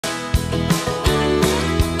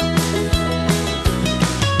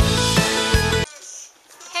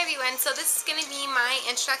so this is going to be my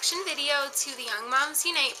introduction video to the Young Moms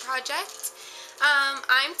Unite project.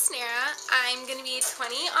 I'm Tanara. I'm going to be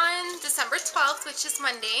 20 on December 12th, which is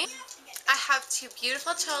Monday. I have two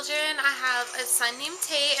beautiful children. I have a son named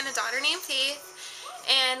Tay and a daughter named Faith,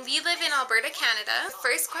 and we live in Alberta, Canada.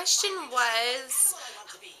 First question was,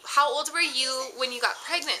 how old were you when you got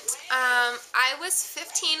pregnant? I was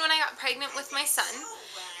 15 when I got pregnant with my son.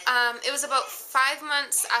 It was about 5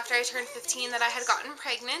 months after I turned 15 that I had gotten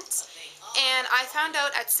pregnant, and I found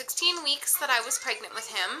out at 16 weeks that I was pregnant with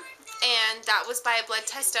him, and that was by a blood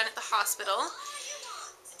test done at the hospital.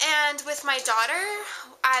 And with my daughter,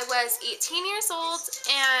 I was 18 years old,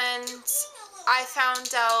 and I found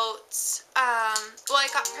out, I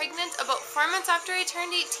got pregnant about 4 months after I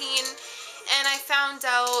turned 18, and I found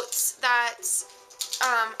out that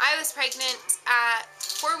I was pregnant at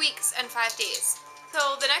 4 weeks and 5 days.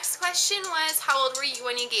 So the next question was, how old were you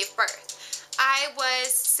when you gave birth? I was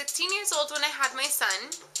 16 years old when I had my son.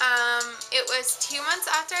 It was 2 months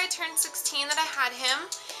after I turned 16 that I had him,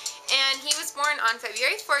 and he was born on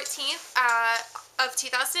February 14th of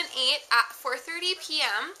 2008 at 4:30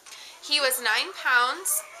 p.m. He was 9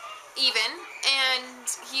 pounds even, and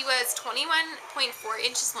he was 21.4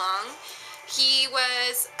 inches long. He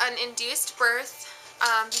was an induced birth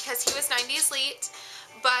because he was 9 days late,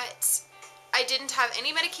 but I didn't have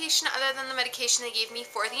any medication other than the medication they gave me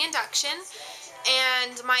for the induction,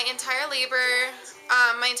 and my entire labor,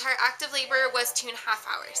 my entire active labor was 2.5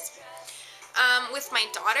 hours. With my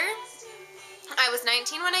daughter, I was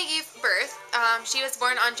 19 when I gave birth. She was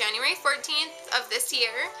born on January 14th of this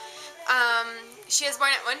year. She was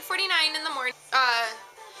born at 1:49 in the morning.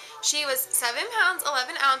 She was 7 pounds,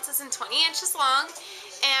 11 ounces, and 20 inches long,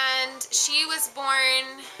 and she was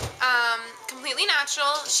born completely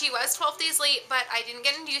natural. She was 12 days late, but I didn't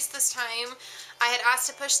get induced this time. I had asked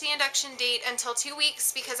to push the induction date until 2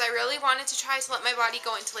 weeks because I really wanted to try to let my body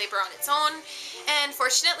go into labor on its own, and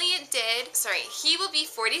fortunately it did. He will be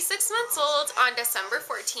 46 months old on December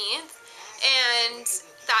 14th, and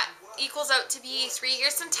that equals out to be 3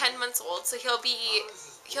 years and 10 months old, so he'll be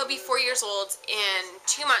 4 years old in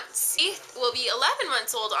 2 months. Faith will be 11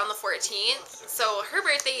 months old on the 14th, so her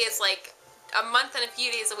birthday is like a month and a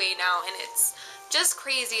few days away now, and it's just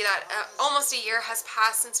crazy that almost a year has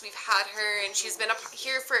passed since we've had her, and she's been up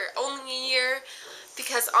here for only a year,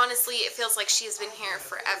 because honestly it feels like she's been here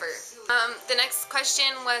forever. The next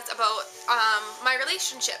question was about my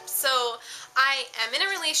relationship. So I am in a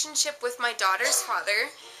relationship with my daughter's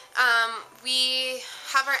father. We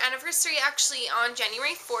have our anniversary actually on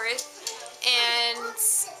January 4th, and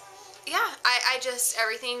yeah,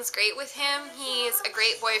 everything's great with him. He's a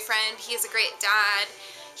great boyfriend, he's a great dad,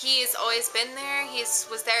 he's always been there,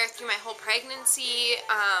 was there through my whole pregnancy.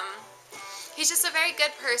 He's just a very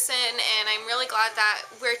good person, and I'm really glad that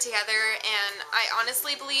we're together, and I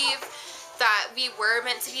honestly believe that we were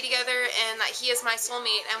meant to be together, and that he is my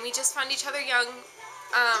soulmate, and we just found each other young.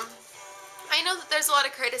 I know that there's a lot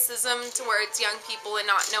of criticism towards young people and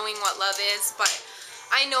not knowing what love is, but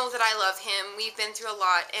I know that I love him. We've been through a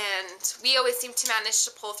lot, and we always seem to manage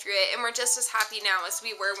to pull through it, and we're just as happy now as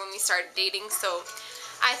we were when we started dating, so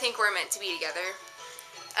I think we're meant to be together.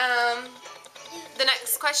 The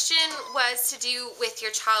next question was to do with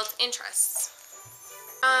your child's interests.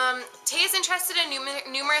 Tay is interested in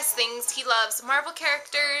numerous things. He loves Marvel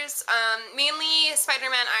characters, mainly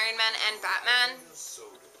Spider-Man, Iron Man, and Batman.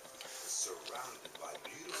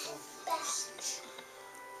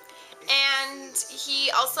 And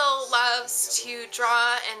he also loves to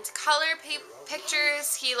draw and color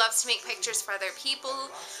pictures. He loves to make pictures for other people.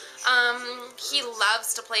 He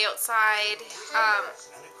loves to play outside.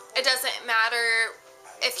 It doesn't matter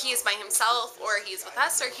if he's by himself or he's with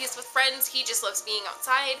us or he's with friends. He just loves being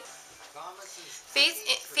outside.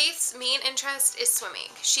 Faith's main interest is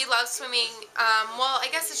swimming. She loves swimming. Well, I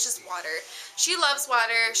guess it's just water. She loves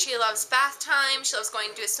water. She loves bath time. She loves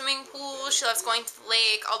going to a swimming pool. She loves going to the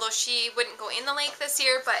lake, although she wouldn't go in the lake this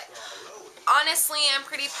year, but honestly, I'm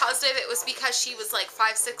pretty positive it was because she was like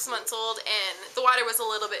 5-6 months old and the water was a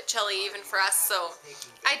little bit chilly even for us, so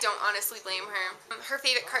I don't honestly blame her. Her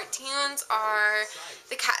favorite cartoons are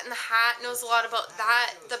The Cat in the Hat, knows a lot about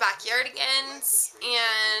that, The Backyardigans,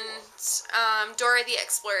 and Dora the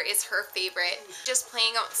Explorer is her favorite. Just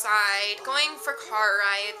playing outside, going for car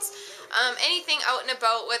rides, anything out and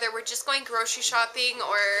about, whether we're just going grocery shopping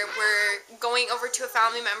or we're going over to a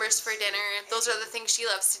family member's for dinner. Those are the things she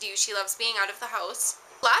loves to do. She loves being out of the house.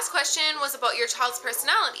 Last question was about your child's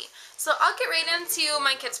personality. So I'll get right into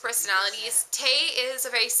my kids' personalities. Tay is a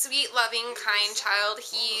very sweet, loving, kind child.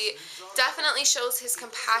 He definitely shows his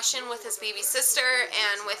compassion with his baby sister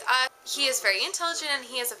and with us. He is very intelligent and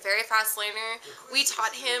he is a very fast learner. We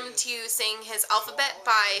taught him to sing his alphabet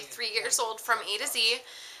by 3 years old from A to Z.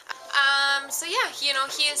 So yeah, you know,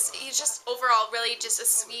 he's just overall really just a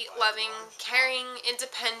sweet, loving, caring,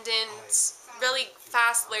 independent, really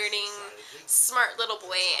fast learning, smart little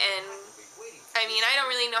boy. And I mean, I don't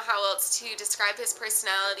really know how else to describe his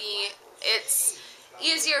personality. It's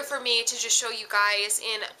easier for me to just show you guys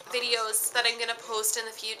in videos that I'm gonna post in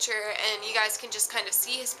the future, and you guys can just kind of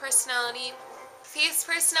see his personality. Faith's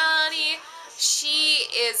personality, she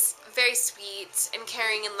is very sweet and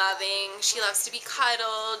caring and loving. She loves to be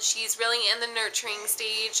cuddled. She's really in the nurturing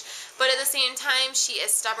stage, but at the same time, she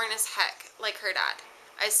is stubborn as heck, like her dad.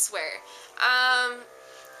 I swear.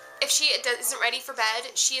 If she isn't ready for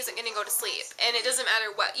bed, she isn't going to go to sleep. And it doesn't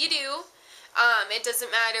matter what you do. It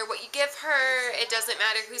doesn't matter what you give her. It doesn't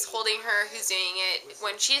matter who's holding her, who's doing it.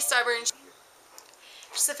 When she's stubborn,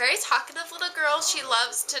 she's a very talkative little girl. She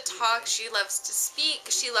loves to talk. She loves to speak.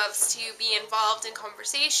 She loves to be involved in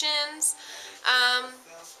conversations.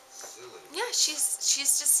 Yeah, she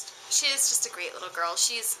is just a great little girl.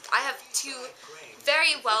 I have 2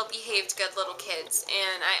 very well-behaved, good little kids,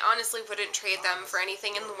 and I honestly wouldn't trade them for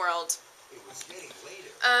anything in the world.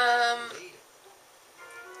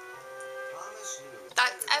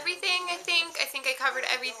 That's everything, I think. I think I covered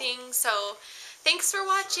everything, so thanks for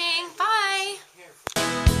watching.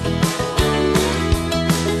 Bye!